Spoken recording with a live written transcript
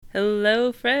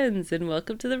Hello, friends, and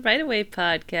welcome to the Right Away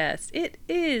podcast. It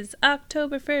is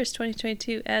October 1st,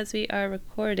 2022, as we are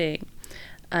recording.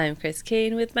 I'm Chris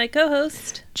Kane with my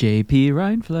co-host, JP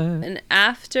Reinflat. And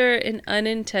after an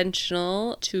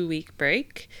unintentional 2-week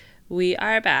break, we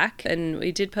are back, and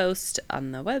we did post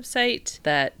on the website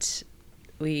that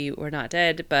we were not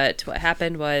dead, but what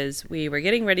happened was we were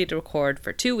getting ready to record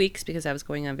for 2 weeks because I was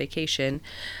going on vacation.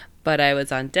 But I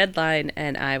was on deadline,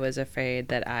 and I was afraid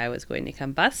that I was going to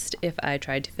combust if I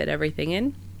tried to fit everything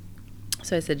in.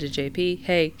 So I said to JP,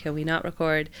 hey, can we not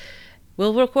record?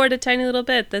 We'll record a tiny little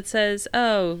bit that says,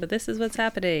 oh, this is what's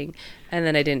happening. And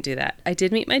then I didn't do that. I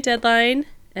did meet my deadline,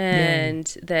 and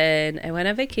then I went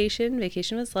on vacation.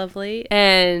 Vacation was lovely.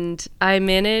 And I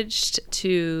managed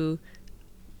to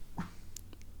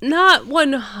not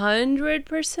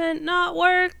 100% not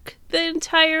work the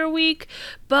entire week,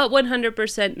 but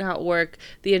 100% not work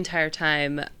the entire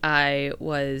time I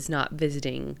was not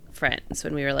visiting friends,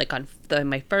 when we were like on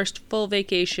my first full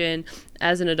vacation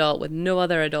as an adult with no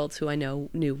other adults who I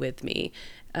knew with me.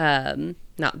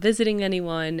 Not visiting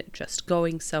anyone, just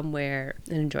going somewhere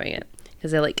and enjoying it.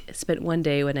 Because I spent one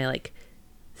day when I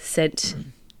sent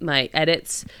my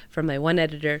edits from my one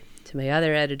editor to my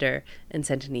other editor and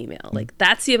sent an email.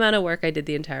 That's the amount of work I did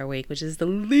the entire week, which is the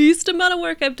least amount of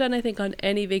work I've done, I think, on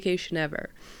any vacation ever.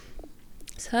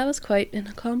 So that was quite an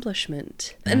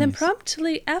accomplishment. Nice. And then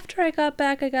promptly after I got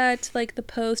back, I got the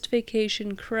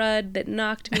post-vacation crud that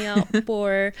knocked me out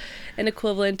for an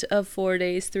equivalent of 4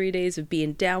 days, 3 days of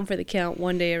being down for the count,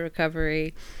 1 day of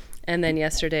recovery. And then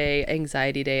yesterday,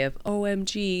 anxiety day of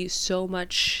OMG, so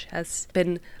much has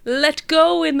been let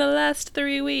go in the last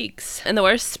 3 weeks. And the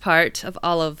worst part of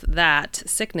all of that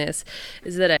sickness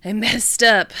is that I messed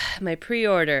up my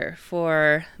pre-order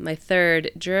for my third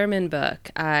German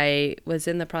book. I was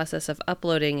in the process of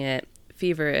uploading it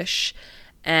feverish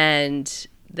and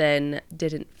then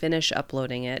didn't finish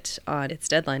uploading it on its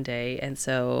deadline day. And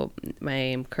so I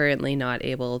am currently not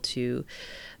able to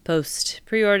post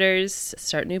pre-orders,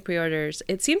 start new pre-orders.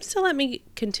 It seems to let me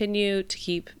continue to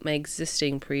keep my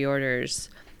existing pre-orders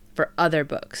for other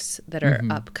books that are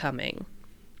upcoming.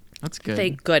 That's good.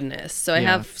 Thank goodness. So I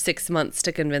have 6 months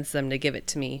to convince them to give it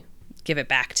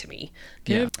back to me.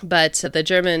 Yeah. But the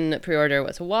German pre-order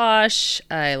was a wash.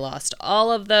 I lost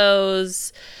all of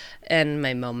those and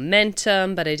my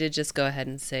momentum, but I did just go ahead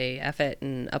and say F it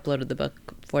and uploaded the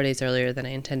book 4 days earlier than I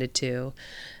intended to.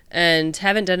 And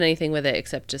haven't done anything with it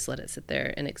except just let it sit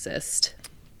there and exist.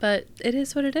 But it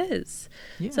is what it is.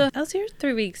 Yeah. So how's your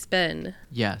 3 weeks been?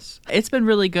 Yes. It's been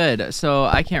really good. So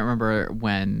I can't remember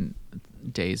when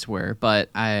days were, but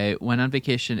I went on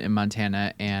vacation in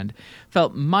Montana and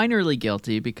felt minorly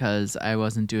guilty because I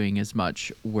wasn't doing as much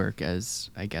work as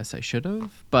I guess I should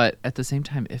have. But at the same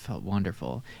time, it felt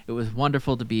wonderful. It was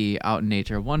wonderful to be out in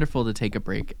nature, wonderful to take a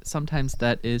break. Sometimes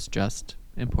that is just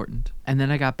important. And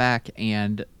then I got back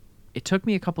and it took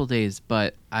me a couple days,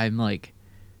 but I'm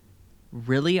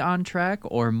really on track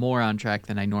or more on track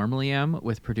than I normally am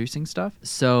with producing stuff.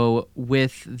 So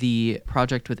with the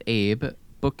project with Abe,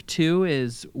 book 2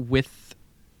 is with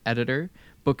editor.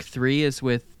 Book 3 is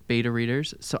with beta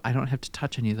readers. So I don't have to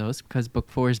touch any of those because book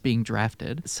 4 is being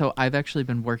drafted. So I've actually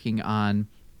been working on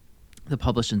the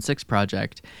Publish in 6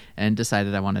 project and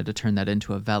decided I wanted to turn that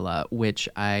into a Vella, which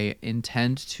I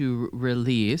intend to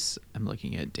release. I'm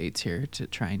looking at dates here to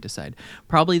try and decide.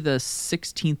 Probably the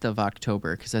 16th of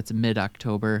October, because that's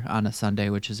mid-October on a Sunday,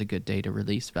 which is a good day to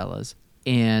release Vellas.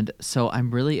 And so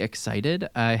I'm really excited.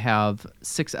 I have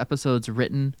 6 episodes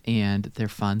written, and they're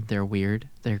fun, they're weird,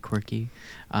 they're quirky.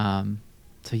 So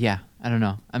yeah, I don't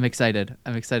know. I'm excited.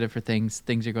 I'm excited for things.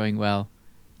 Things are going well.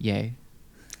 Yay.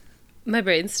 My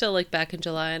brain's still back in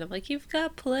July, and I'm you've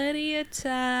got plenty of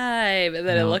time. And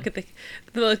then I look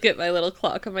at my little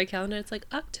clock on my calendar. It's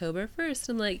October 1st.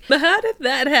 I'm but how did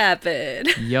that happen?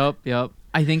 Yep.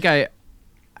 I think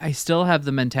I still have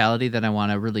the mentality that I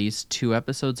want to release 2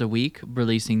 episodes a week,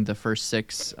 releasing the first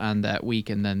 6 on that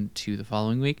week and then 2 the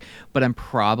following week. But I'm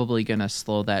probably going to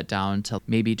slow that down to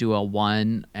maybe do a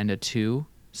 1 and a 2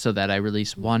 so that I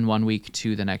release 1 week,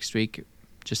 2 the next week.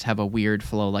 Just have a weird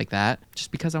flow like that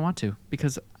just because I want to,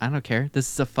 because I don't care. This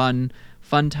is a fun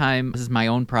time. This is my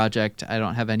own project. I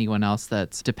don't have anyone else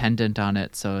that's dependent on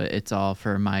it. So it's all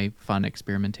for my fun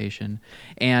experimentation.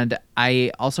 And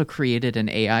I also created an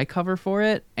AI cover for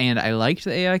it, and I liked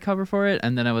the AI cover for it.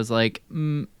 And then I was I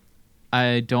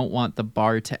don't want the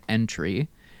bar to entry.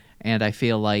 And I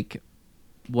feel like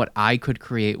what I could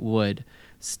create would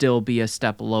still be a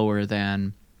step lower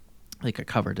than a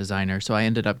cover designer. So I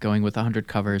ended up going with 100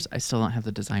 covers. I still don't have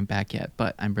the design back yet,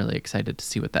 but I'm really excited to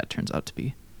see what that turns out to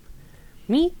be.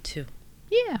 Me too.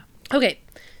 Yeah. Okay.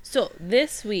 So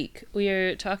this week we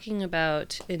are talking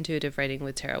about intuitive writing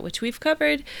with tarot, which we've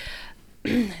covered.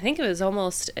 I think it was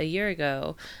almost a year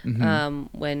ago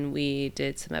when we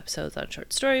did some episodes on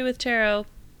short story with tarot,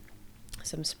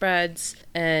 some spreads,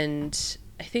 and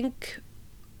I think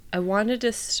I wanted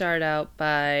to start out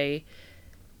by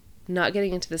not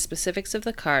getting into the specifics of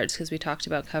the cards because we talked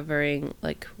about covering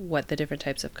like what the different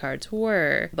types of cards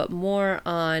were, but more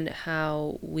on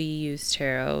how we use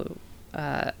tarot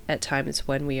at times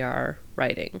when we are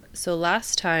writing. So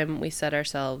last time we set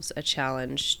ourselves a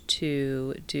challenge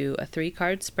to do a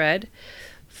 3-card spread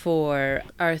for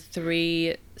our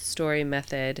 3 story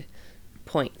method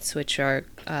points, which are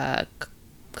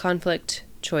conflict,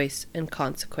 choice, and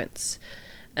consequence,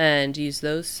 and use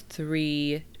those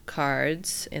 3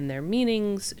 cards and their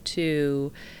meanings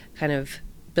to kind of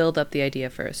build up the idea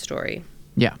for a story.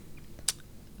 Yeah.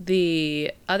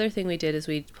 The other thing we did is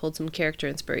we pulled some character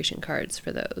inspiration cards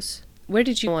for those. Where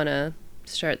did you want to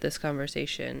start this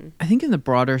conversation? I think in the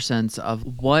broader sense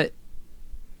of what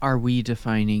are we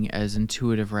defining as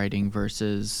intuitive writing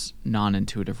versus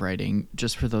non-intuitive writing,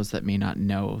 just for those that may not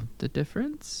know the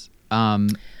difference.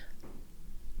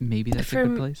 Maybe that's a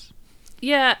good place.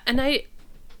 Yeah, and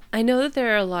I know that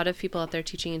there are a lot of people out there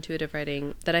teaching intuitive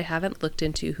writing that I haven't looked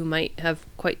into who might have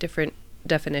quite different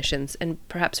definitions and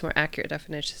perhaps more accurate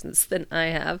definitions than I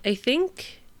have. I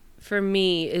think for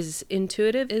me is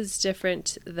intuitive is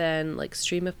different than like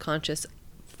stream of conscious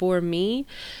for me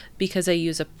because I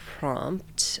use a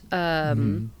prompt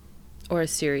or a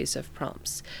series of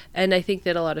prompts. And I think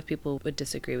that a lot of people would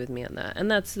disagree with me on that. And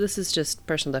this is just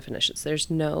personal definitions. There's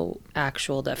no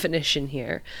actual definition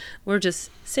here. We're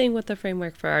just saying what the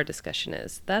framework for our discussion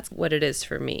is. That's what it is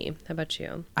for me. How about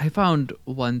you? I found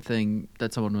one thing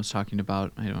that someone was talking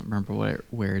about. I don't remember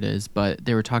where it is, but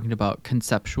they were talking about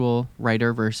conceptual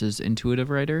writer versus intuitive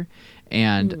writer.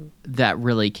 And that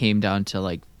really came down to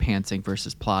like pantsing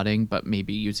versus plotting, but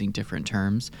maybe using different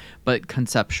terms. But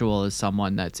conceptual is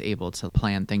someone that's able to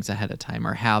plan things ahead of time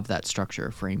or have that structure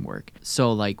or framework.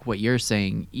 So like what you're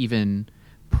saying, even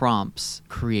prompts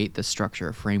create the structure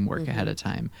or framework ahead of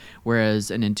time.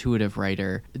 Whereas an intuitive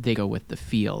writer, they go with the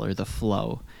feel or the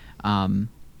flow.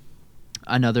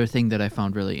 Another thing that I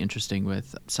found really interesting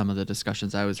with some of the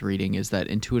discussions I was reading is that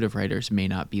intuitive writers may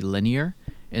not be linear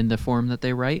in the form that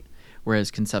they write.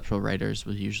 Whereas conceptual writers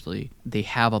will usually, they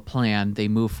have a plan, they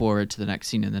move forward to the next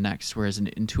scene and the next, whereas an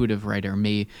intuitive writer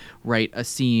may write a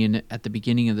scene at the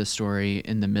beginning of the story,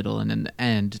 in the middle, and in the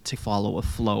end to follow a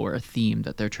flow or a theme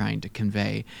that they're trying to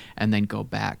convey, and then go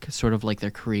back, sort of like they're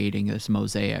creating this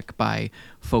mosaic by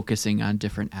focusing on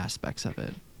different aspects of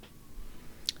it.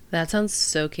 That sounds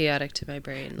so chaotic to my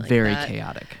brain. Like Very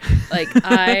chaotic. Like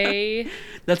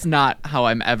That's not how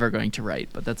I'm ever going to write,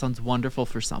 but that sounds wonderful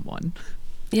for someone.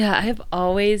 Yeah, I've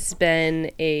always been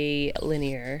a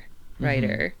linear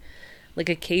writer. Like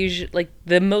like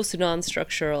the most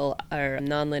non-structural or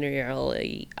non-linear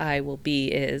I will be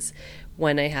is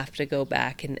when I have to go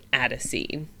back and add a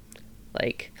scene,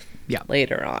 like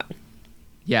later on.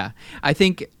 Yeah, I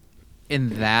think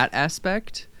in that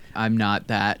aspect, I'm not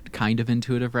that kind of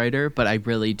intuitive writer, but I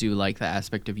really do like the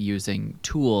aspect of using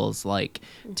tools like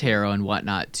tarot and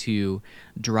whatnot to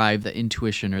drive the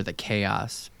intuition or the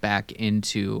chaos back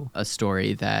into a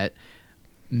story that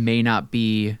may not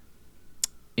be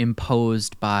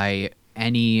imposed by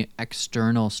any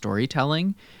external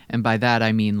storytelling. And by that,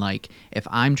 I mean, like, if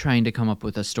I'm trying to come up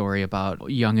with a story about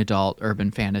young adult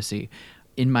urban fantasy,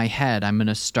 in my head, I'm going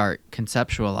to start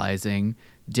conceptualizing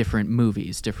different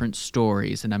movies, different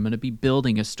stories, and I'm going to be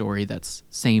building a story that's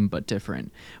same but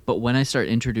different. But when I start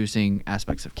introducing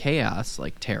aspects of chaos,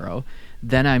 like tarot,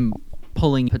 then I'm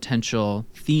pulling potential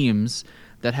themes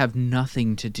that have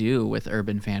nothing to do with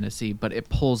urban fantasy, but it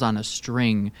pulls on a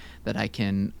string that I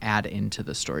can add into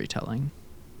the storytelling.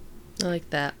 I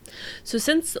like that. So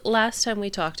since last time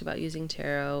we talked about using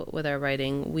tarot with our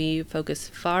writing, we focus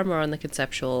far more on the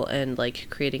conceptual and like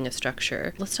creating a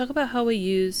structure. Let's talk about how we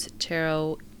use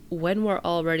tarot when we're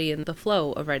already in the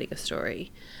flow of writing a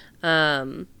story.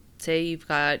 Say you've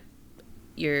got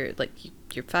you're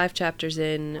 5 chapters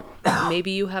in, maybe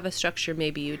you have a structure,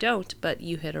 maybe you don't, but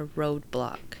you hit a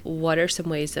roadblock. What are some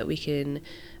ways that we can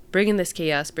bring in this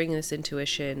chaos, bring in this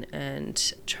intuition,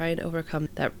 and try and overcome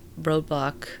that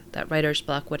roadblock, that writer's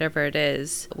block, whatever it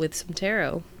is, with some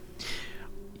tarot?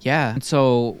 Yeah.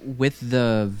 So with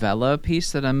the Vela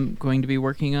piece that I'm going to be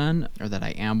working on, or that I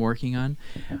am working on,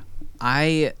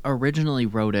 I originally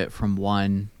wrote it from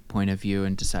one point of view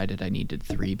and decided I needed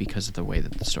 3 because of the way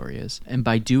that the story is. And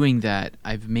by doing that,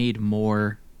 I've made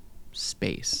more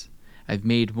space. I've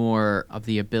made more of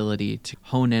the ability to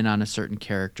hone in on a certain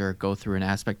character, go through an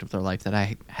aspect of their life that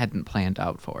I hadn't planned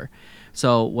out for.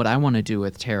 So what I want to do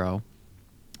with tarot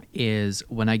is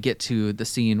when I get to the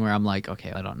scene where I'm like,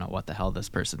 okay, I don't know what the hell this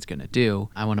person's going to do,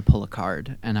 I want to pull a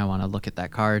card and I want to look at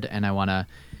that card and I want to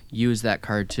use that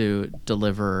card to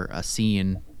deliver a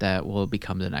scene that will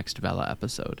become the next Vela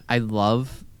episode. I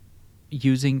love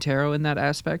using tarot in that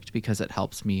aspect because it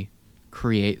helps me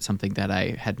create something that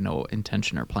I had no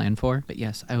intention or plan for. But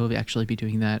yes, I will actually be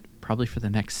doing that probably for the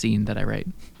next scene that I write.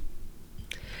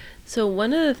 So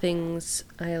one of the things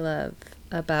I love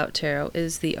about tarot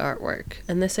is the artwork.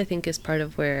 And this, I think, is part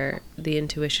of where the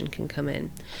intuition can come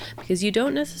in. Because you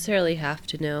don't necessarily have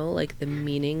to know, like, the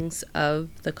meanings of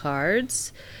the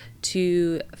cards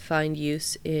to find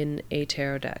use in a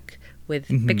tarot deck with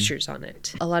pictures on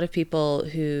it. A lot of people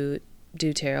who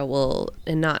do tarot will,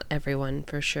 and not everyone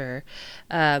for sure,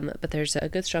 but there's a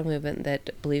good strong movement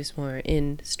that believes more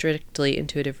in strictly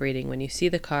intuitive reading. When you see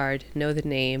the card, know the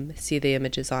name, see the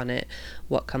images on it,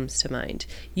 what comes to mind.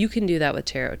 You can do that with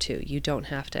tarot too. You don't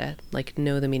have to like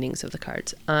know the meanings of the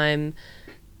cards. I'm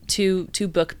too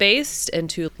book based and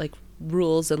too like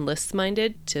rules and lists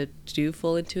minded to do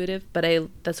full intuitive, but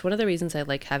that's one of the reasons I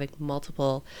like having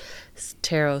multiple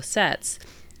tarot sets,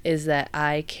 is that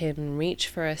I can reach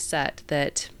for a set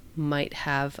that might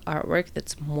have artwork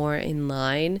that's more in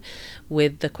line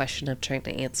with the question I'm trying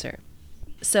to answer.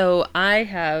 So I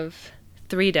have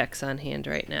 3 decks on hand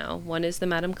right now. One is the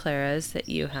Madame Clara's that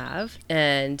you have,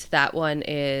 and that one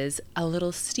is a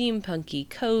little steampunky,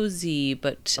 cozy,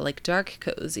 but like dark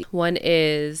cozy. One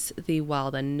is the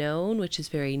Wild Unknown, which is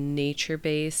very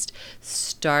nature-based,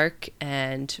 stark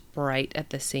and bright at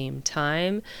the same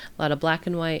time. A lot of black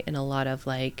and white and a lot of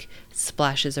like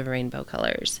splashes of rainbow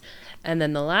colors. And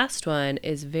then the last one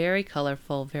is very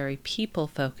colorful, very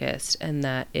people-focused, and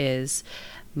that is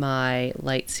my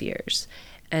Lightseers.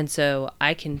 And so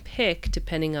I can pick,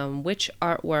 depending on which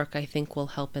artwork I think will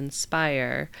help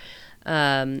inspire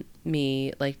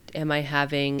me, like, am I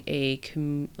having a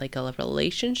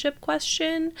relationship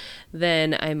question?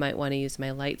 Then I might want to use my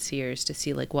Lightseers to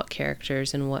see like what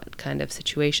characters and what kind of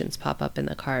situations pop up in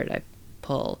the card I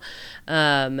pull.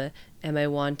 Am I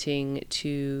wanting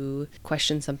to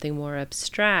question something more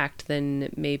abstract?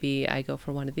 Then maybe I go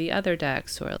for one of the other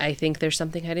decks. Or I think there's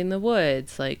something hiding in the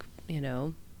woods, like,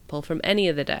 pull from any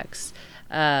of the decks,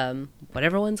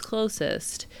 whatever one's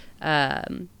closest. I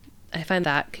find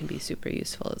that can be super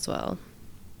useful as well.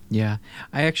 Yeah,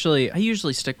 I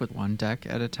usually stick with one deck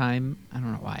at a time. I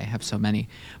don't know why I have so many,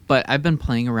 but I've been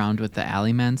playing around with the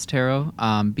Alleyman's Tarot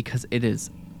because it is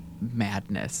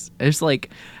madness. There's like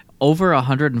over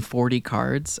 140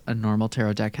 cards. A normal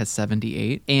tarot deck has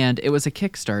 78, and it was a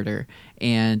Kickstarter,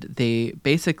 and they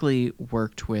basically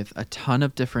worked with a ton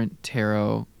of different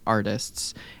tarot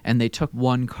artists, and they took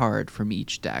one card from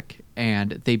each deck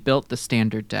and they built the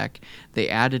standard deck. They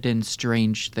added in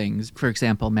strange things. For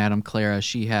example, Madame Clara,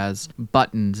 she has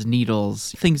buttons,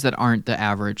 needles, things that aren't the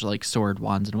average, like sword,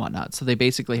 wands, and whatnot. So they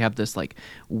basically have this like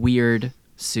weird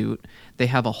suit. They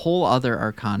have a whole other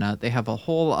arcana. They have a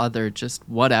whole other just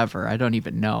whatever. I don't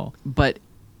even know. But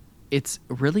it's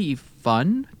really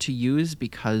fun to use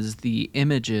because the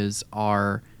images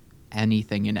are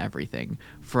anything and everything,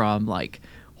 from like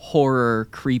horror,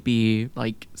 creepy,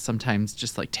 like sometimes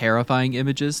just like terrifying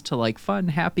images, to like fun,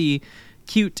 happy,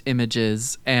 cute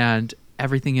images, and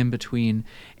everything in between.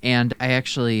 And I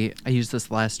used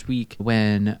this last week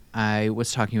when I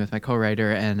was talking with my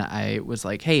co-writer, and I was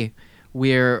like, hey,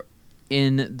 we're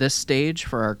in this stage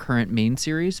for our current main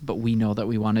series, but we know that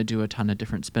we want to do a ton of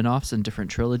different spin-offs and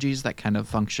different trilogies that kind of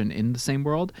function in the same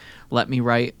world. Let me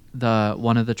write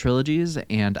one of the trilogies,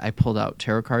 and I pulled out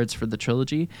tarot cards for the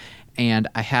trilogy, and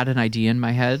I had an idea in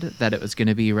my head that it was going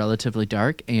to be relatively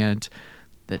dark, and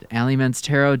that Alleyman's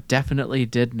Tarot definitely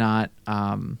did not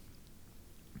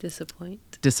disappoint.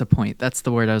 That's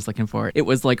the word I was looking for. It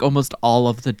was like almost all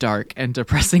of the dark and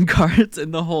depressing cards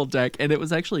in the whole deck, and it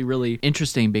was actually really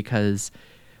interesting because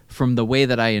from the way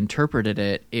that I interpreted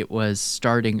it, it was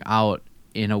starting out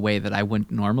in a way that I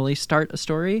wouldn't normally start a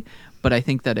story, but I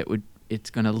think that it's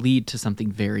going to lead to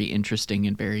something very interesting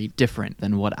and very different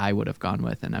than what I would have gone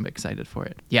with, and I'm excited for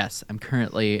it. Yes, I'm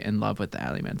currently in love with the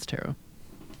Alleyman's Tarot.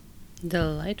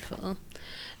 Delightful.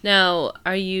 Now,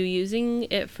 are you using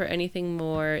it for anything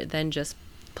more than just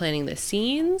planning the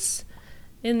scenes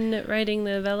in writing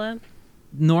the Vela?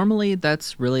 Normally,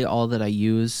 that's really all that I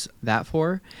use that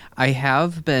for. I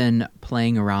have been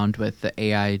playing around with the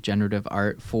AI generative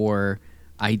art for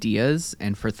ideas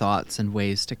and for thoughts and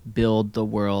ways to build the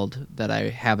world that I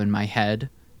have in my head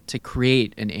to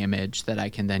create an image that I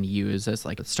can then use as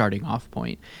like a starting off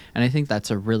point. And I think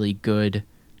that's a really good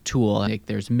tool. Like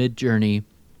there's Midjourney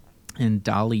and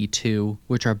DALL-E 2,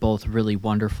 which are both really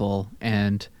wonderful,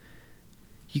 and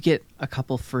you get a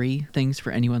couple free things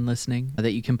for anyone listening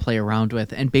that you can play around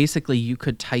with. And basically you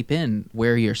could type in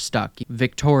where you're stuck.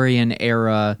 Victorian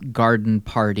era garden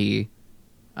party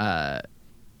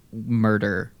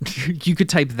murder. You could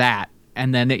type that,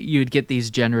 and then you'd get these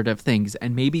generative things,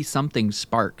 and maybe something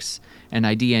sparks an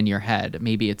idea in your head.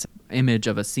 Maybe it's an image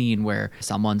of a scene where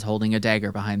someone's holding a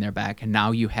dagger behind their back, and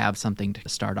now you have something to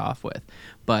start off with.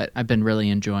 But I've been really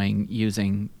enjoying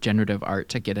using generative art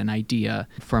to get an idea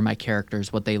for my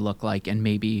characters, what they look like, and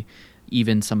maybe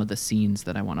even some of the scenes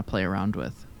that I want to play around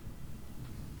with.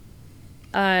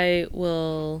 I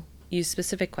will use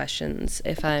specific questions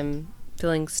if I'm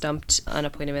feeling stumped on a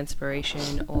point of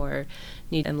inspiration or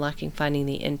I'm lacking finding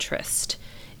the interest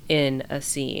in a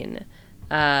scene.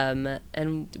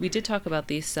 And we did talk about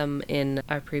these some in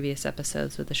our previous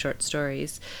episodes with the short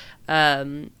stories,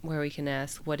 where we can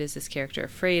ask, what is this character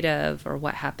afraid of, or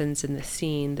what happens in the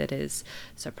scene that is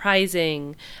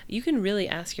surprising? You can really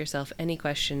ask yourself any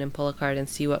question and pull a card and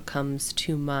see what comes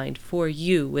to mind for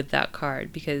you with that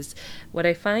card, because what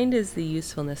I find is the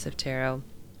usefulness of tarot,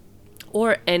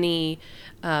 or any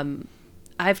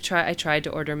I tried to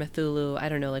order Cthulhu, I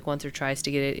don't know, like once or twice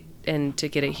to get it, and to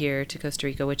get it here to Costa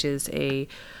Rica, which is a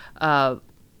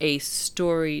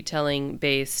storytelling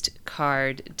based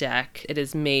card deck. It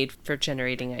is made for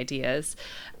generating ideas,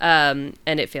 and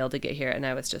it failed to get here, and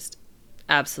I was just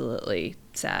absolutely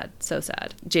sad, so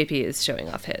sad. JP is showing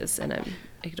off his, and I'm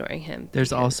ignoring him.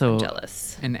 There's also I'm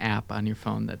jealous. An app on your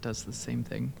phone that does the same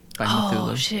thing by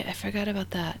Cthulhu. Oh shit, I forgot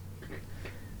about that.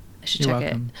 I should You're check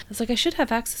welcome. it. I was like, I should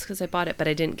have access because I bought it, but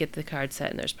I didn't get the card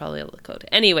set, and there's probably a code.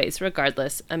 Anyways,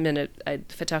 regardless, if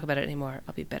I talk about it anymore,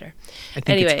 I'll be bitter. I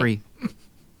think it's free.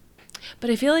 But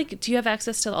I feel like, do you have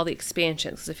access to all the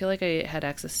expansions? Because I feel like I had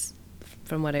access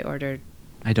from what I ordered.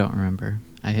 I don't remember.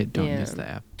 I don't use the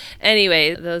app.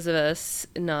 Anyway, those of us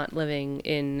not living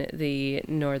in the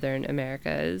Northern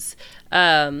Americas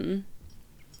are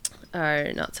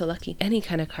not so lucky. Any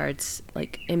kind of cards,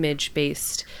 like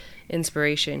image-based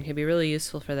inspiration, can be really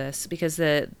useful for this, because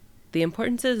the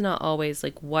importance is not always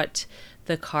like what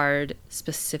the card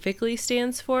specifically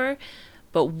stands for,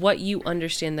 but what you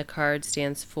understand the card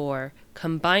stands for,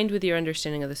 combined with your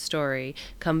understanding of the story,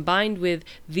 combined with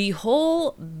the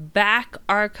whole back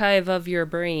archive of your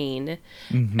brain,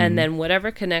 and then whatever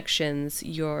connections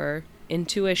your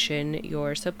intuition,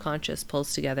 your subconscious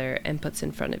pulls together and puts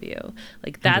in front of you.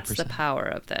 Like, that's 100%. The power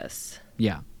of this.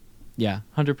 Yeah,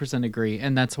 100% agree.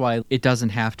 And that's why it doesn't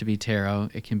have to be tarot.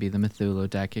 It can be the Cthulhu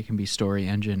deck. It can be Story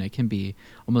Engine. It can be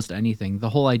almost anything. The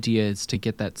whole idea is to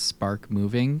get that spark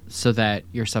moving so that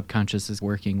your subconscious is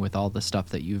working with all the stuff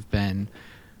that you've been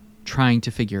trying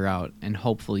to figure out and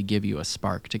hopefully give you a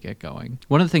spark to get going.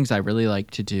 One of the things I really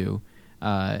like to do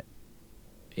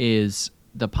is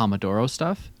the Pomodoro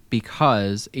stuff,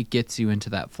 because it gets you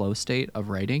into that flow state of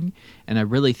writing. And I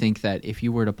really think that if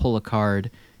you were to pull a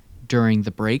card during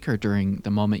the break or during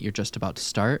the moment you're just about to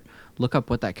start, look up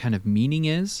what that kind of meaning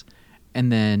is,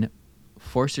 and then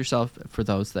force yourself, for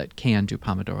those that can do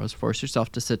Pomodoros, force yourself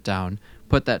to sit down,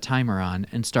 put that timer on,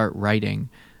 and start writing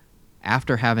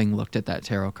after having looked at that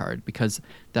tarot card. Because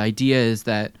the idea is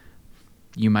that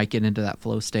you might get into that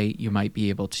flow state. You might be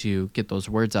able to get those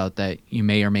words out that you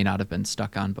may or may not have been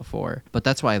stuck on before. But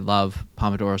that's why I love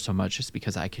Pomodoro so much, is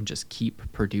because I can just keep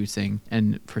producing.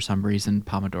 And for some reason,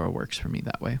 Pomodoro works for me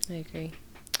that way. I agree.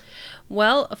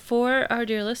 Well, for our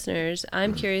dear listeners,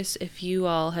 I'm curious if you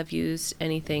all have used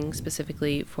anything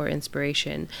specifically for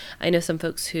inspiration. I know some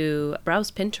folks who browse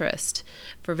Pinterest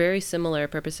for very similar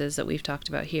purposes that we've talked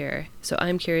about here. So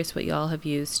I'm curious what y'all have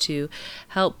used to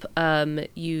help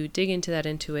you dig into that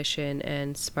intuition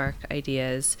and spark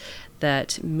ideas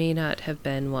that may not have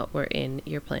been what were in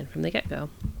your plan from the get-go.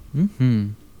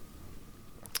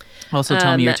 Also,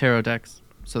 tell me your tarot decks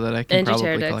so that I can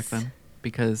probably collect them.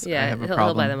 Because I have a problem.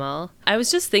 He'll buy them all. I was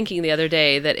just thinking the other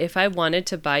day that if I wanted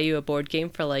to buy you a board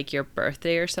game for like your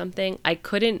birthday or something, I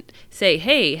couldn't say,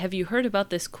 hey, have you heard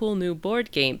about this cool new board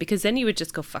game? Because then you would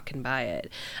just go fucking buy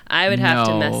it. I would have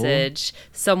to message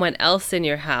someone else in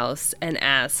your house and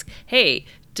ask, hey,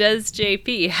 does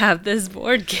JP have this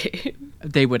board game?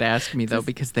 They would ask me, though,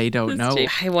 because they don't know.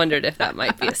 I wondered if that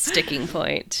might be a sticking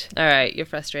point. All right, you're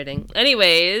frustrating.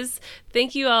 Anyways,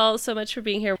 thank you all so much for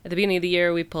being here. At the beginning of the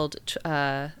year, we pulled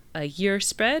a year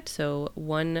spread, so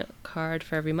 1 card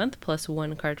for every month plus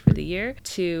 1 card for the year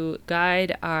to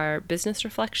guide our business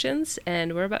reflections.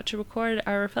 And we're about to record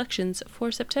our reflections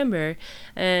for September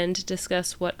and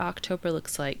discuss what October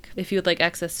looks like. If you would like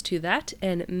access to that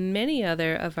and many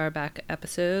other of our back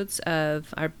episodes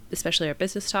of especially our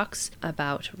business talks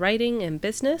about writing and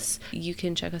business, you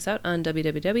can check us out on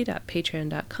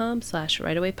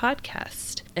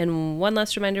www.patreon.com/writeawaypodcast. And one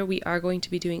last reminder, we are going to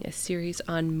be doing a series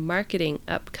on marketing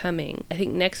upcoming. I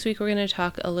think next week we're going to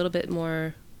talk a little bit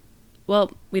more.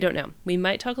 Well, we don't know. We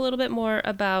might talk a little bit more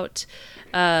about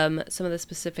some of the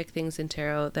specific things in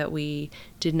tarot that we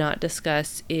did not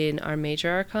discuss in our major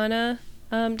arcana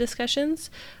discussions.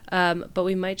 But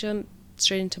we might jump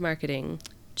straight into marketing.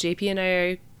 JP and I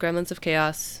are gremlins of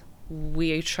chaos.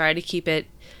 We try to keep it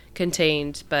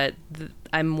contained, but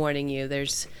I'm warning you,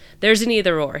 there's an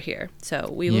either or here. So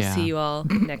we will see you all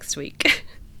next week.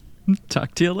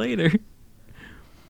 Talk to you later.